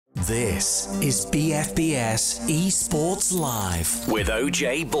This is BFBS Esports Live with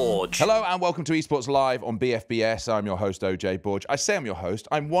OJ Borge. Hello and welcome to Esports Live on BFBS. I'm your host, OJ Borge. I say I'm your host.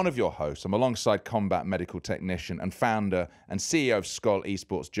 I'm one of your hosts. I'm alongside combat medical technician and founder and CEO of Skull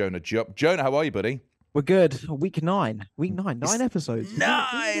Esports, Jonah Jupp. Jonah, how are you, buddy? We're good. Week nine, 9 episodes.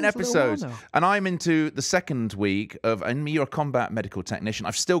 9 episodes. And I'm into the second week of, and you're a combat medical technician.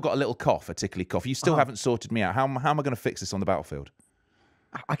 I've still got a little cough, a tickly cough. You still haven't sorted me out. How am I going to fix this on the battlefield?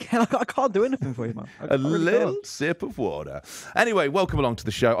 I can't do anything for you, man. A little sip of water. Anyway, welcome along to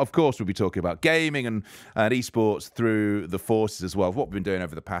the show. Of course, we'll be talking about gaming and esports through the forces as well, of what we've been doing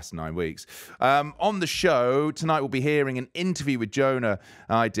over the past 9 weeks. On the show, tonight we'll be hearing an interview with Jonah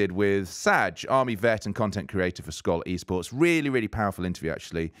I did with Saj, Army vet and content creator for Skull Esports. Really, really powerful interview,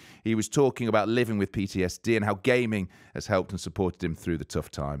 actually. He was talking about living with PTSD and how gaming has helped and supported him through the tough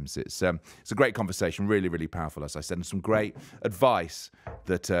times. It's a great conversation, really, really powerful, as I said, and some great advice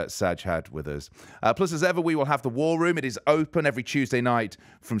that Saj had with us. Plus, as ever, we will have the War Room. It is open every Tuesday night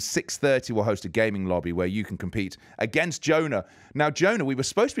from 6:30. We'll host a gaming lobby where you can compete against Jonah. Now, Jonah, we were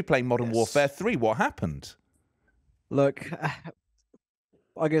supposed to be playing Modern Warfare 3. What happened? Look, I'm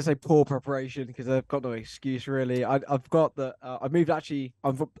gonna say poor preparation because I've got no excuse really. I've got the I moved actually.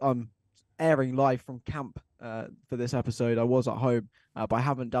 I'm airing live from camp for this episode. I was at home, but I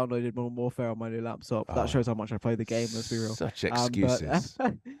haven't downloaded Modern Warfare on my new laptop. That shows how much I play the game, let's be real. Such excuses.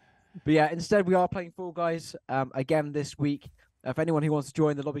 But yeah, instead we are playing Fall Guys again this week. If anyone who wants to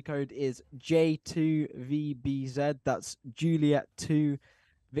join, the lobby code is J2VBZ. That's Juliet 2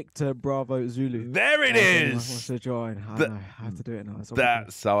 Victor Bravo Zulu. There it is. Wants to join? I know. I have to do it now.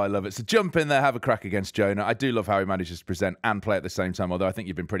 That's how I love it. So jump in there, have a crack against Jonah. I do love how he manages to present and play at the same time, although I think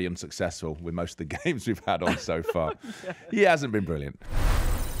you've been pretty unsuccessful with most of the games we've had on so far. Yeah. He hasn't been brilliant.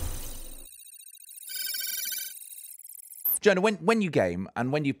 Jonah, when you game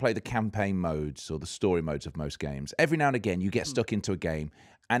and when you play the campaign modes or the story modes of most games, every now and again you get stuck into a game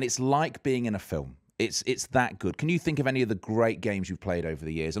and it's like being in a film. It's that good. Can you think of any of the great games you've played over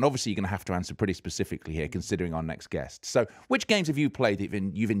the years? And obviously you're going to have to answer pretty specifically here, considering our next guest. So which games have you played that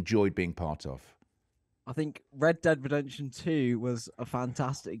you've enjoyed being part of? I think Red Dead Redemption 2 was a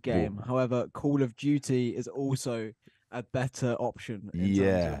fantastic game. Ooh. However, Call of Duty is also a better option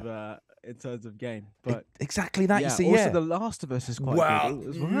in terms of game. But exactly that, you see. Also, The Last of Us is quite good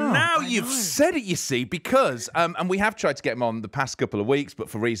as well. Now you've said it, you see, because and we have tried to get him on the past couple of weeks,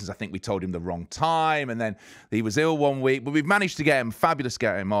 but for reasons I think we told him the wrong time, and then he was ill one week. But we've managed to get him, fabulous,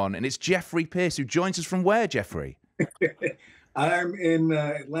 get him on, and it's Jeffrey Pierce, who joins us from where, Jeffrey? I'm in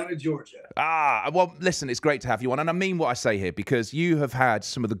Atlanta, Georgia. Well, listen, it's great to have you on. And I mean what I say here, because you have had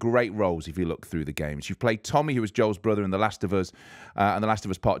some of the great roles if you look through the games. You've played Tommy, who was Joel's brother in The Last of Us and The Last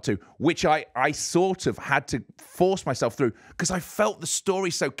of Us Part 2, which I sort of had to force myself through because I felt the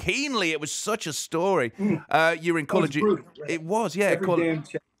story so keenly. It was such a story. You were in Call of Duty. Right? It was, yeah.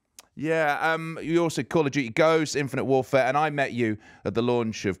 You also Call of Duty Ghosts, Infinite Warfare, and I met you at the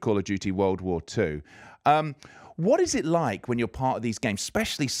launch of Call of Duty World War II. What is it like when you're part of these games,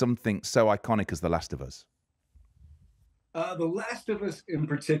 especially something so iconic as The Last of Us? The Last of Us in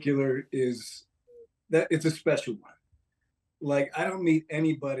particular it's a special one. Like, I don't meet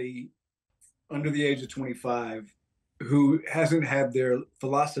anybody under the age of 25 who hasn't had their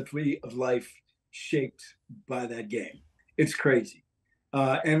philosophy of life shaped by that game. It's crazy.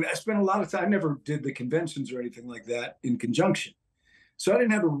 And I spent a lot of time, I never did the conventions or anything like that in conjunction. So I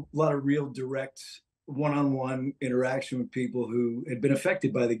didn't have a lot of real direct one-on-one interaction with people who had been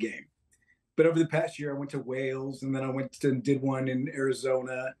affected by the game. But over the past year, I went to Wales, and then I went and did one in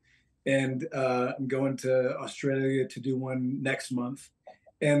Arizona, and I'm going to Australia to do one next month.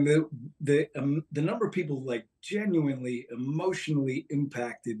 And the number of people like genuinely emotionally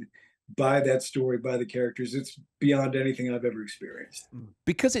impacted by that story, by the characters, it's beyond anything I've ever experienced.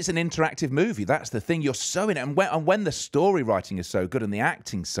 Because it's an interactive movie, that's the thing. You're so in it, and when the story writing is so good and the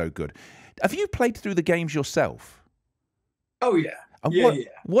acting's so good. Have you played through the games yourself? Oh, yeah.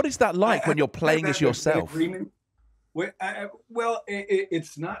 What is that like when you're playing as yourself?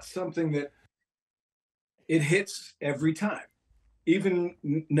 It's not something that it hits every time. Even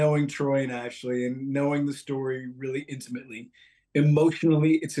knowing Troy and Ashley and knowing the story really intimately,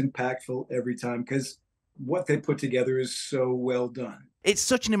 emotionally, it's impactful every time because what they put together is so well done. It's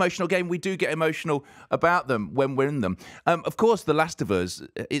such an emotional game. We do get emotional about them when we're in them. Of course, The Last of Us,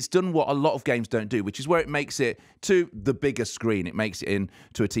 it's done what a lot of games don't do, which is where it makes it to the bigger screen. It makes it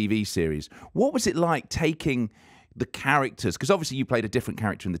into a TV series. What was it like taking the characters? Because obviously you played a different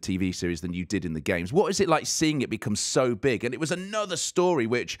character in the TV series than you did in the games. What is it like seeing it become so big? And it was another story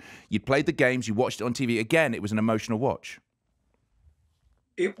which you played the games, you watched it on TV. Again, it was an emotional watch.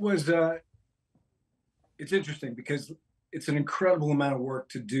 It was it's interesting because it's an incredible amount of work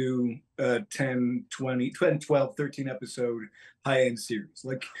to do a 10, 20, 10, 12, 13 episode high-end series.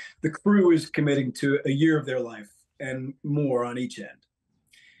 Like the crew is committing to a year of their life and more on each end.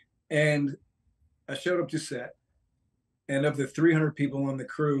 And I showed up to set, and of the 300 people on the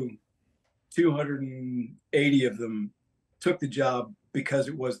crew, 280 of them took the job because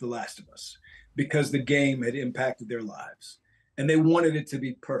it was The Last of Us, because the game had impacted their lives. And they wanted it to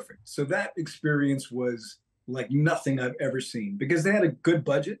be perfect. So that experience was like nothing I've ever seen, because they had a good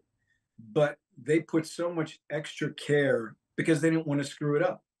budget, but they put so much extra care because they didn't want to screw it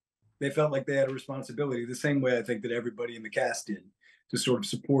up. They felt like they had a responsibility, the same way I think that everybody in the cast did, to sort of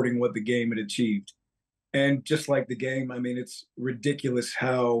supporting what the game had achieved. And just like the game, I mean, it's ridiculous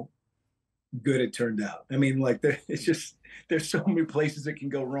how good it turned out. I mean, like it's just, there's so many places it can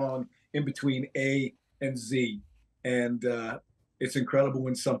go wrong in between A and Z. And it's incredible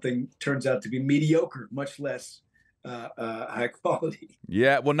when something turns out to be mediocre, much less high quality.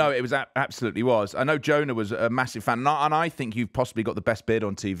 Yeah, well, no, it was absolutely was. I know Jonah was a massive fan, and I think you've possibly got the best beard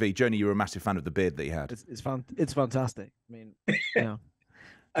on TV. Jonah, you were a massive fan of the beard that he had. It's fantastic. I mean, yeah.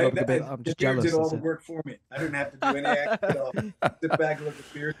 I'm just jealous. Did all the work for me. I didn't have to do any acting at all. Sit back and let the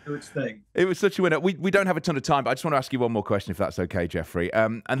beard do its thing. It was such a winner. We don't have a ton of time, but I just want to ask you one more question, if that's okay, Jeffrey.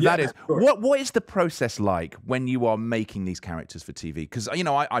 And that is, what is the process like when you are making these characters for TV? Because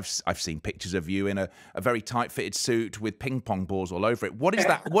I've seen pictures of you in a very tight-fitted suit with ping pong balls all over it. What is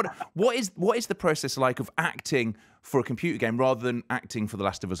that? what is the process like of acting for a computer game rather than acting for The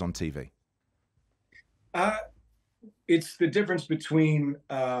Last of Us on TV? It's the difference between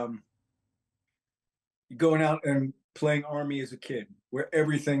going out and playing Army as a kid, where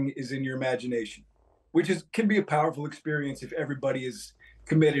everything is in your imagination, which can be a powerful experience if everybody is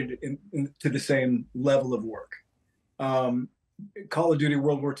committed to the same level of work. Call of Duty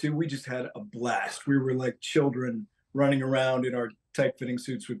World War II, we just had a blast. We were like children running around in our tight-fitting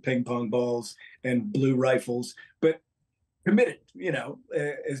suits with ping pong balls and blue rifles, but committed,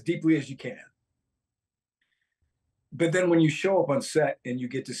 as deeply as you can. But then when you show up on set and you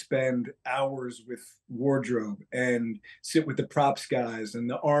get to spend hours with wardrobe and sit with the props guys and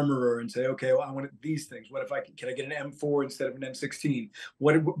the armorer and say, okay, well, I want these things. What if can I get an M4 instead of an M16?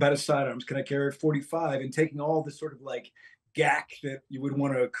 What about a sidearms? Can I carry a 45? And taking all the sort of like gack that you would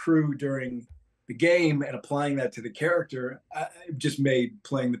want to accrue during the game and applying that to the character, it just made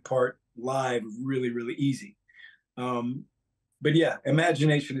playing the part live really, really easy. But yeah,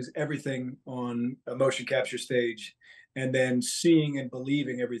 imagination is everything on a motion capture stage, and then seeing and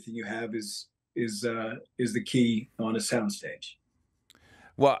believing everything you have is the key on a soundstage.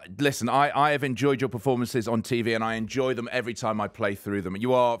 Well, listen, I have enjoyed your performances on TV, and I enjoy them every time I play through them.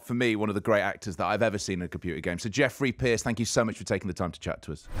 You are, for me, one of the great actors that I've ever seen in a computer game. So, Jeffrey Pierce, thank you so much for taking the time to chat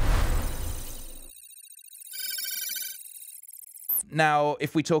to us. Now,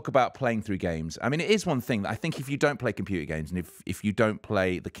 if we talk about playing through games, I mean, it is one thing that I think if you don't play computer games and if you don't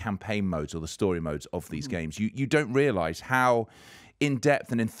play the campaign modes or the story modes of these games, you don't realise how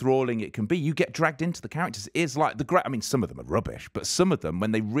in-depth and enthralling it can be. You get dragged into the characters. It is like I mean, some of them are rubbish, but some of them,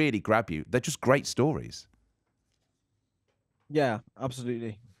 when they really grab you, they're just great stories. Yeah,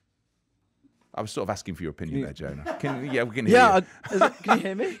 absolutely. I was sort of asking for your opinion there, Jonah. We can hear you. Can you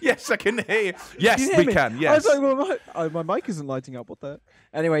hear me? Yes, I can hear you. Yes, we can. Yes. I was like, my mic isn't lighting up. What the?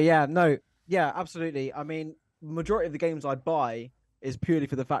 Anyway, yeah, absolutely. I mean, majority of the games I buy is purely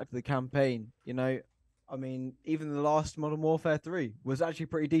for the fact of the campaign. I mean, even the last Modern Warfare 3 was actually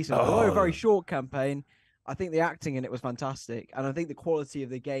pretty decent. Although a very short campaign, I think the acting in it was fantastic, and I think the quality of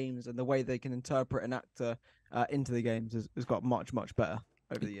the games and the way they can interpret an actor into the games has got much, much better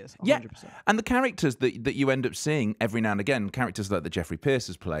over the years. 100%. Yeah, and the characters that you end up seeing every now and again, characters like that Jeffrey Pierce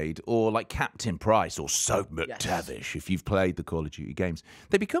has played, or like Captain Price or Soap McTavish, if you've played the Call of Duty games,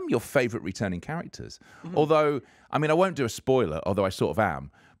 they become your favourite returning characters. Although, I mean, I won't do a spoiler, although I sort of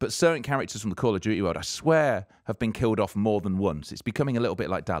am, but certain characters from the Call of Duty world, I swear, have been killed off more than once. It's becoming a little bit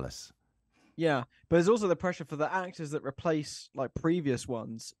like Dallas. Yeah, but there's also the pressure for the actors that replace like previous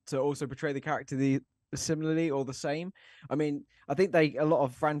ones to also portray the character similarly or the same. I mean, I think a lot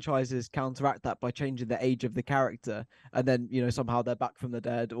of franchises counteract that by changing the age of the character, and then somehow they're back from the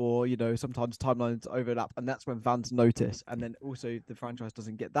dead, or sometimes timelines overlap, and that's when fans notice. And then also the franchise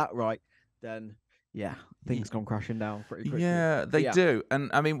doesn't get that right, then things come crashing down pretty quickly. Yeah, they do. And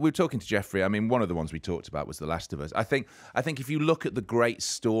I mean, we were talking to Jeffrey. I mean, one of the ones we talked about was The Last of Us. I think if you look at the great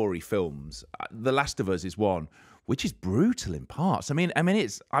story films, The Last of Us is one which is brutal in parts. I mean,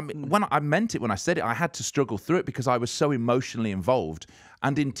 when I meant it when I said it, I had to struggle through it because I was so emotionally involved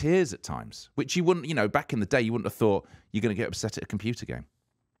and in tears at times, which you wouldn't, back in the day, you wouldn't have thought you're going to get upset at a computer game.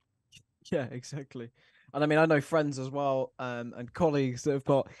 Yeah, exactly. And I mean, I know friends as well, and colleagues that have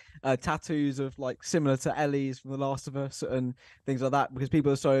got tattoos of like similar to Ellie's from The Last of Us and things like that, because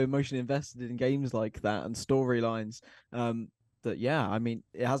people are so emotionally invested in games like that and storylines. That yeah, I mean,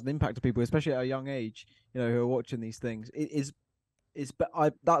 it has an impact on people, especially at a young age. You know, who are watching these things.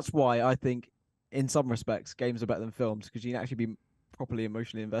 That's why I think, in some respects, games are better than films because you can actually be properly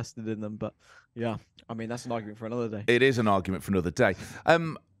emotionally invested in them. But yeah, I mean, that's an argument for another day. It is an argument for another day.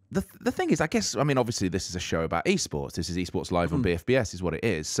 The thing is, I guess, I mean, obviously this is a show about esports. This is Esports Live on BFBS is what it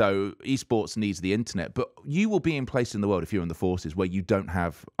is. So esports needs the internet, but you will be in places in the world if you're in the forces where you don't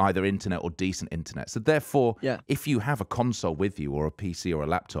have either internet or decent internet. So therefore, if you have a console with you or a PC or a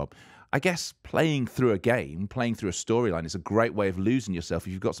laptop, I guess playing through a game, playing through a storyline is a great way of losing yourself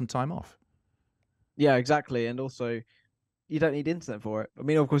if you've got some time off. Yeah, exactly. And also, you don't need internet for it. I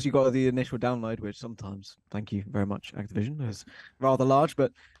mean, of course, you got the initial download, which sometimes, thank you very much, Activision, is rather large.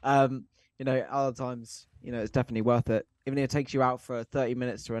 But you know, other times, you know, it's definitely worth it. Even if it takes you out for 30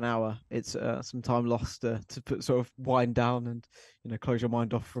 minutes to an hour, it's some time lost to put, sort of wind down and, you know, close your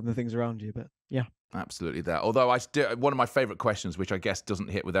mind off from the things around you. But yeah. Absolutely that. Although one of my favourite questions, which I guess doesn't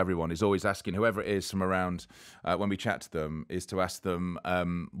hit with everyone, is always asking whoever it is from around when we chat to them, is to ask them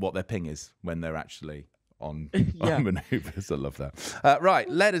what their ping is when they're actually on maneuvers. I love that. Right,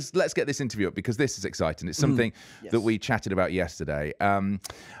 let's get this interview up because this is exciting. It's something that we chatted about yesterday.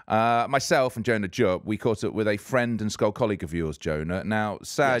 Myself and Jonah Jupp, we caught up with a friend and Skull colleague of yours, Jonah. Now,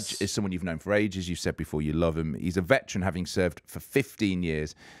 Saj is someone you've known for ages. You said before you love him. He's a veteran, having served for 15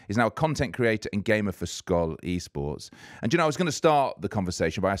 years. He's now a content creator and gamer for Skull Esports. And, you know, I was going to start the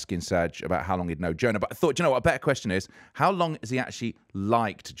conversation by asking Saj about how long he'd known Jonah, but I thought, you know what, a better question is, how long has he actually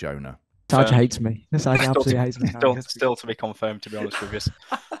liked Jonah? Saj hates me. Saj absolutely hates me. Still to be confirmed, to be honest with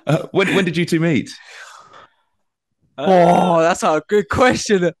you. When did you two meet? That's a good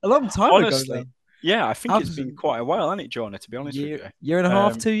question. A long time honestly, ago. Yeah, I think it's been quite a while, hasn't it, Jonah, to be honest with you? Year and a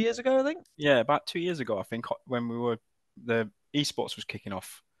half, 2 years ago, I think? Yeah, about 2 years ago, I think, when the esports was kicking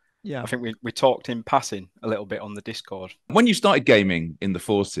off. Yeah. I think we talked in passing a little bit on the Discord. When you started gaming in the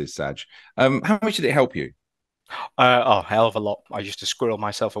forces, Saj, how much did it help you? Hell of a lot. I used to squirrel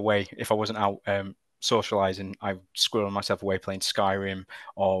myself away if I wasn't out socializing. I squirrel myself away playing Skyrim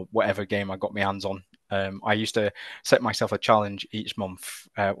or whatever game I got my hands on. I used to set myself a challenge each month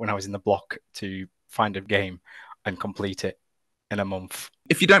when I was in the block to find a game and complete it in a month.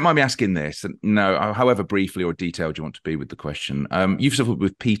 If you don't mind me asking this, no, however briefly or detailed you want to be with the question, you've suffered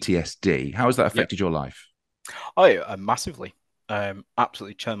with PTSD. How has that affected your life? Oh, massively.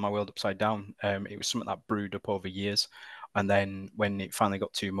 Absolutely turned my world upside down. It was something that brewed up over years. And then when it finally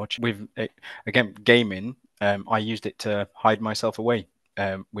got too much, with it, again, gaming, I used it to hide myself away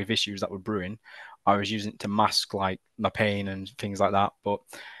with issues that were brewing. I was using it to mask like my pain and things like that. But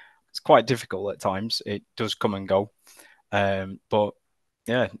it's quite difficult at times. It does come and go. But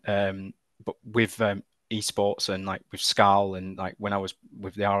with esports and like with Scal and like when I was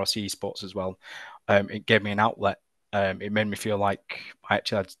with the RLC esports as well, it gave me an outlet. It made me feel like I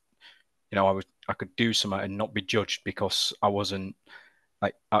actually had, you know, I could do something and not be judged because I wasn't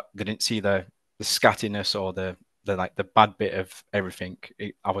like they didn't see the scattiness or the bad bit of everything.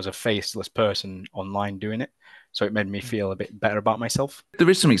 I was a faceless person online doing it, so it made me feel a bit better about myself. There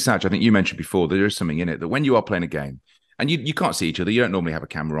is something, Saj, I think you mentioned before, there is something in it that when you are playing a game and you can't see each other, you don't normally have a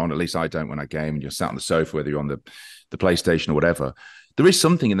camera on, at least I don't when I game, and you're sat on the sofa, whether you're on the PlayStation or whatever. There is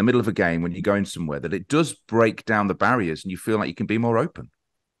something in the middle of a game when you're going somewhere that it does break down the barriers and you feel like you can be more open.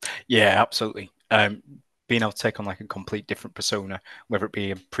 Yeah, absolutely. Being able to take on like a complete different persona, whether it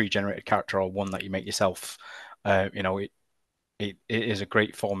be a pre-generated character or one that you make yourself, you know, it is a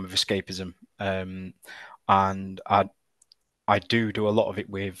great form of escapism. And I do a lot of it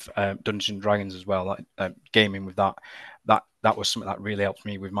with Dungeons and Dragons as well, like gaming with that. That was something that really helped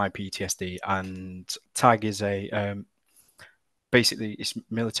me with my PTSD. And TAG is basically it's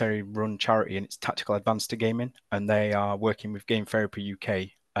military run charity and it's tactical advanced to gaming, and they are working with Game Therapy UK.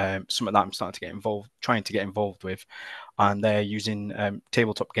 Something that I'm trying to get involved with, and they're using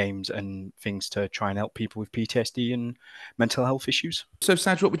tabletop games and things to try and help people with PTSD and mental health issues. So,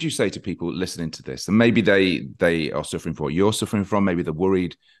 Saj, what would you say to people listening to this? And maybe they are suffering from what you're suffering from. Maybe they're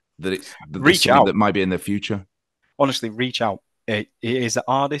worried that it's reach out. That might be in their future. Honestly, reach out. It is the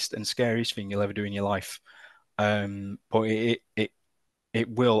hardest and scariest thing you'll ever do in your life. But it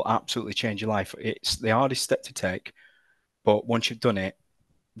will absolutely change your life. It's the hardest step to take, but once you've done it,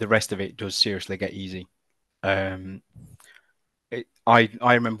 the rest of it does seriously get easy. I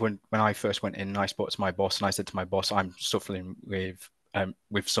remember when I first went in and I spoke to my boss and I said to my boss, I'm suffering with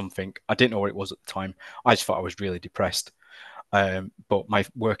something. I didn't know what it was at the time. I just thought I was really depressed. but my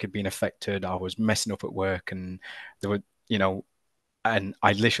work had been affected. I was messing up at work, and there were, and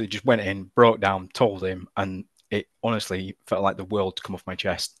I literally just went in, broke down, told him, and it honestly felt like the world to come off my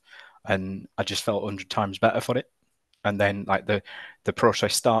chest, and I just felt 100 times better for it. And then like the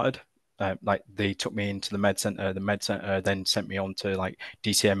process started. Like they took me into the med center then sent me on to like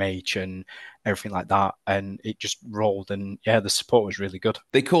DCMH and everything like that, and it just rolled. And yeah, the support was really good.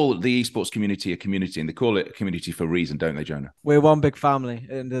 They call the esports community a community, and they call it a community for a reason, don't they, Jonah? We're one big family at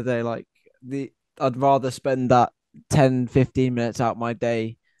the end of the day. Like I'd rather spend that 10, 15 minutes out my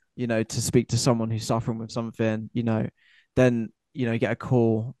day, to speak to someone who's suffering with something, than, get a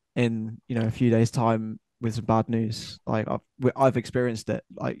call in, a few days' time with some bad news. Like I've experienced it.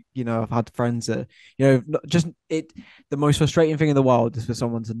 Like, I've had friends that, the most frustrating thing in the world is for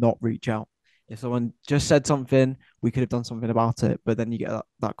someone to not reach out. If someone just said something, we could have done something about it. But then you get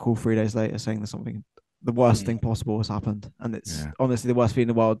that call 3 days later saying there's something, the worst thing possible has happened. And it's honestly the worst thing in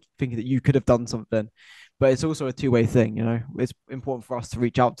the world, thinking that you could have done something. But it's also a two-way thing, It's important for us to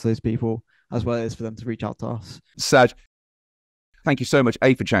reach out to those people as well as for them to reach out to us. Saj, thank you so much,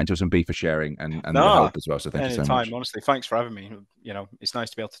 A, for chatting to us, and B, for sharing and the help as well. So thank you so much. Honestly, thanks for having me. It's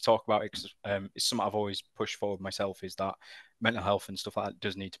nice to be able to talk about it, because it's something I've always pushed forward myself, is that mental health and stuff like that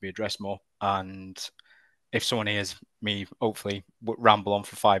does need to be addressed more. And if someone hears me, hopefully, ramble on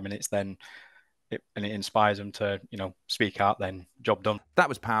for 5 minutes, then it inspires them to, speak out, then job done. That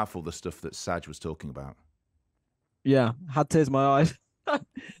was powerful, the stuff that Saj was talking about. Yeah, had tears in my eyes.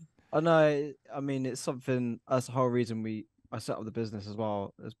 I know. I mean, it's something, that's the whole reason I set up the business as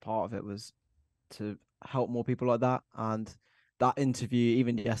well. As part of it was to help more people like that. And that interview,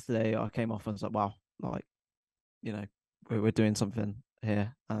 even yesterday, I came off and was like, wow, like, we're doing something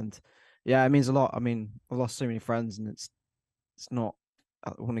here. And yeah, it means a lot. I mean, I've lost so many friends, and it's not,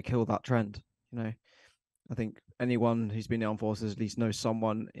 I want to kill that trend. I think anyone who's been in the armed forces at least knows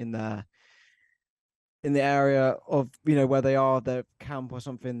someone in the area of, where they are, their camp or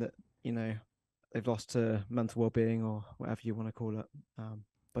something, that, they've lost to mental well-being or whatever you want to call it.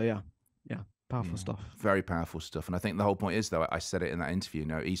 But yeah, powerful stuff. Very powerful stuff. And I think the whole point is, though, I said it in that interview,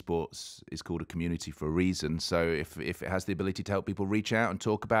 esports is called a community for a reason. So if it has the ability to help people reach out and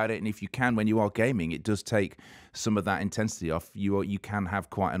talk about it, and if you can, when you are gaming, it does take some of that intensity off. You can have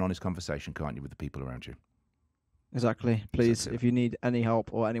quite an honest conversation, can't you, with the people around you? Exactly. Please, if you need any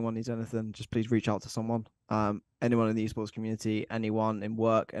help or anyone needs anything, just please reach out to someone. Anyone in the esports community, anyone in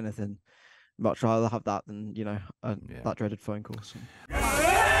work, anything. Much rather have that than, that dreaded phone call. So.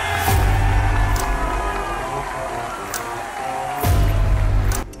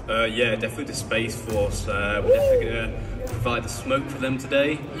 Yeah, definitely the Space Force. We're definitely going to provide the smoke for them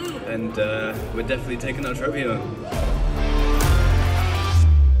today, and we're definitely taking that trophy home.